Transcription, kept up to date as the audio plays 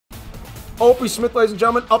Opie Smith, ladies and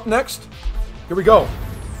gentlemen, up next. Here we go.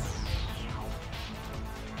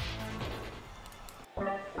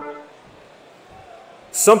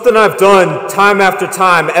 Something I've done time after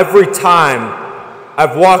time, every time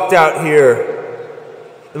I've walked out here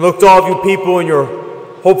and looked all of you people in your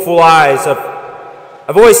hopeful eyes.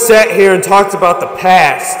 I've always sat here and talked about the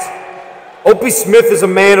past. Opie Smith is a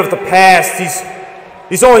man of the past.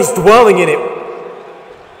 He's always dwelling in it.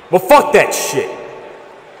 Well, fuck that shit.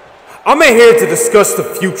 I'm in here to discuss the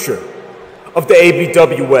future of the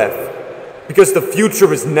ABWF because the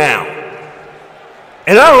future is now.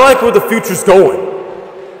 And I don't like where the future's going.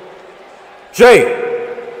 Jay,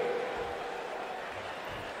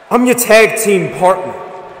 I'm your tag team partner.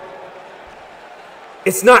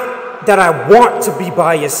 It's not that I want to be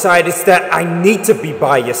by your side, it's that I need to be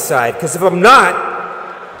by your side. Because if I'm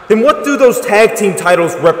not, then what do those tag team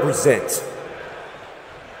titles represent?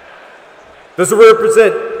 Does it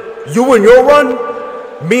represent you and your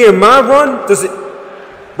run? Me and my run? Does it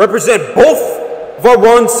represent both of our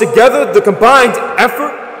runs together, the combined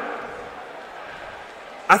effort?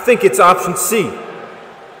 I think it's option C.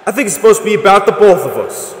 I think it's supposed to be about the both of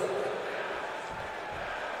us.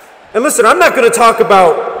 And listen, I'm not going to talk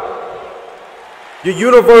about your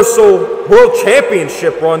Universal World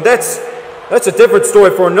Championship run. That's a different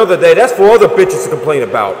story for another day. That's for other bitches to complain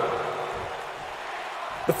about.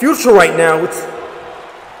 The future right now,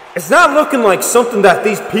 it's not looking like something that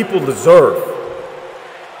these people deserve.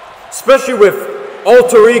 Especially with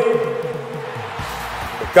alter ego.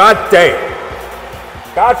 God damn.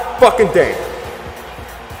 God fucking damn.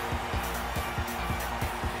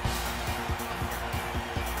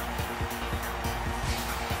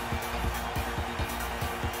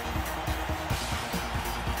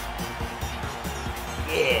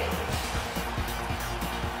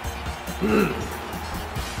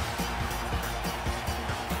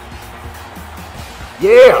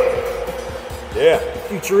 Yeah. Yeah. The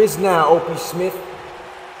future is now, Opie Smith.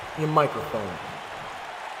 Your microphone.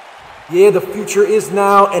 Yeah, the future is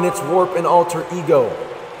now, and it's warp and alter ego.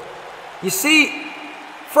 You see,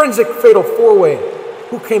 Forensic Fatal 4-Way,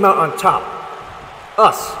 who came out on top?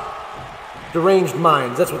 Us. Deranged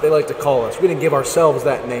Minds, that's what they like to call us. We didn't give ourselves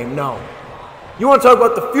that name, no. You want to talk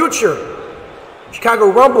about the future? Chicago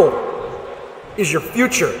Rumble is your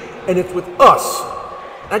future, and it's with us.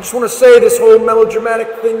 I just want to say this whole melodramatic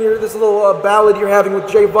thing here, this little ballad you're having with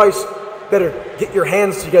Jay Vice, better get your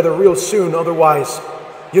hands together real soon, otherwise,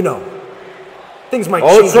 you know, things might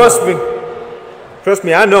change. Oh, trust me. Trust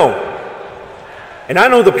me, I know. And I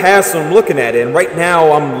know the past, and I'm looking at it, and right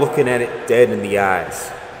now I'm looking at it dead in the eyes.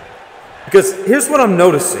 Because here's what I'm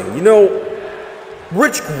noticing. You know,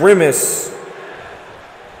 Rich Grimace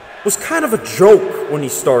was kind of a joke when he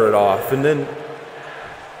started off, and then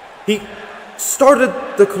he started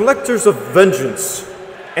the Collectors of Vengeance,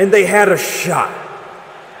 and they had a shot.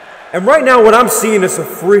 And right now what I'm seeing is a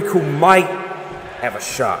freak who might have a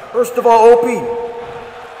shot. First of all, Opie,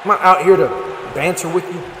 I'm not out here to banter with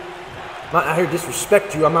you. I'm not out here to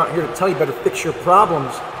disrespect you. I'm out here to tell you better fix your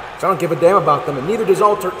problems, because I don't give a damn about them, and neither does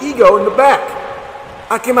Alter Ego in the back.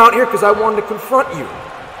 I came out here because I wanted to confront you.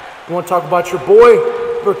 You want to talk about your boy?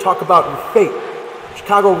 You better talk about your fate.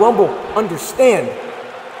 Chicago Rumble, understand,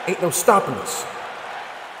 ain't no stopping us.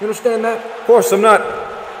 You understand that? Of course, I'm not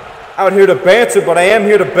out here to banter, but I am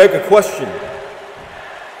here to beg a question.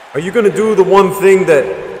 Are you going to do the one thing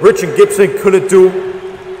that Rich and Gibson couldn't do?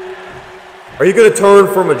 Are you going to turn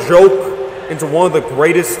from a joke into one of the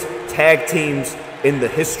greatest tag teams in the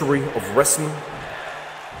history of wrestling?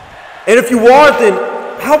 And if you are, then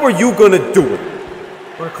how are you going to do it?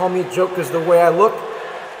 You want to call me a joke because the way I look?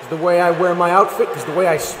 Because the way I wear my outfit? Because the way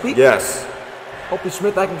I speak? Yes. Opie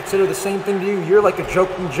Smith, I can consider the same thing to you. You're like a joke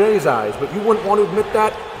in Jay's eyes, but you wouldn't want to admit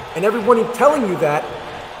that. And everyone telling you that,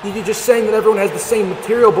 you're just saying that everyone has the same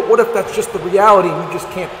material, but what if that's just the reality and you just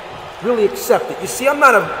can't really accept it? You see, I'm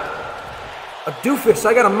not a doofus.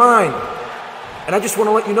 I got a mind. And I just want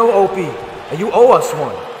to let you know, Opie, and you owe us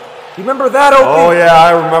one. You remember that, Opie? Oh, yeah,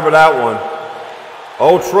 I remember that one.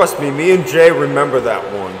 Oh, trust me and Jay remember that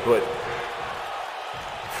one, but...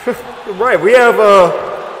 You're right, we have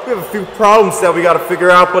a few problems that we got to figure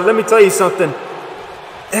out, but let me tell you something.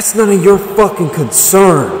 That's none of your fucking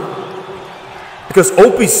concern. Because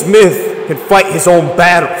Opie Smith can fight his own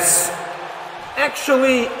battles.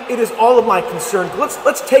 Actually, it is all of my concern.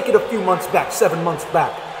 Let's take it a few months back, 7 months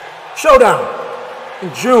back. Showdown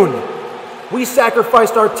in June. We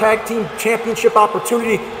sacrificed our tag team championship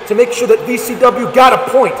opportunity to make sure that VCW got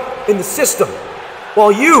a point in the system.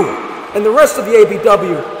 While you and the rest of the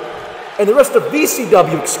ABW and the rest of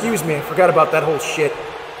VCW, excuse me, I forgot about that whole shit,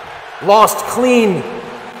 lost clean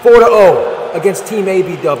 4-0. against Team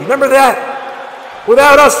ABW. Remember that?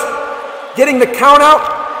 Without us getting the count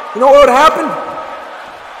out, you know what would happen?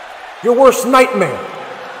 Your worst nightmare.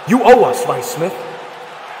 You owe us, Vice Smith.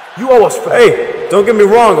 You owe us for that. Hey, don't get me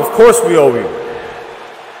wrong, of course we owe you.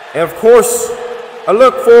 And of course, I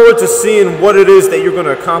look forward to seeing what it is that you're going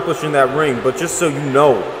to accomplish in that ring, but just so you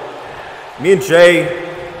know, me and Jay,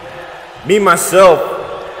 me myself,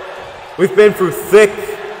 we've been through thick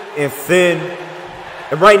and thin,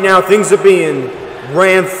 and right now things are being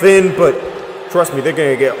ran thin, but trust me, they're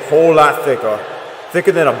going to get a whole lot thicker.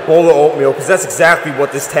 Thicker than a bowl of oatmeal, because that's exactly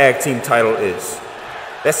what this tag team title is.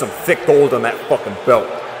 That's some thick gold on that fucking belt.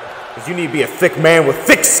 Because you need to be a thick man with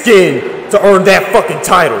thick skin to earn that fucking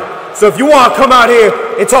title. So if you want to come out here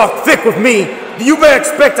and talk thick with me, then you better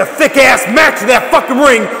expect a thick-ass match in that fucking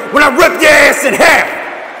ring when I rip your ass in half.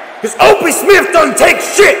 Because Opie Smith doesn't take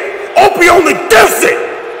shit. Opie only does it.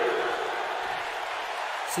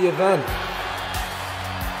 See you then.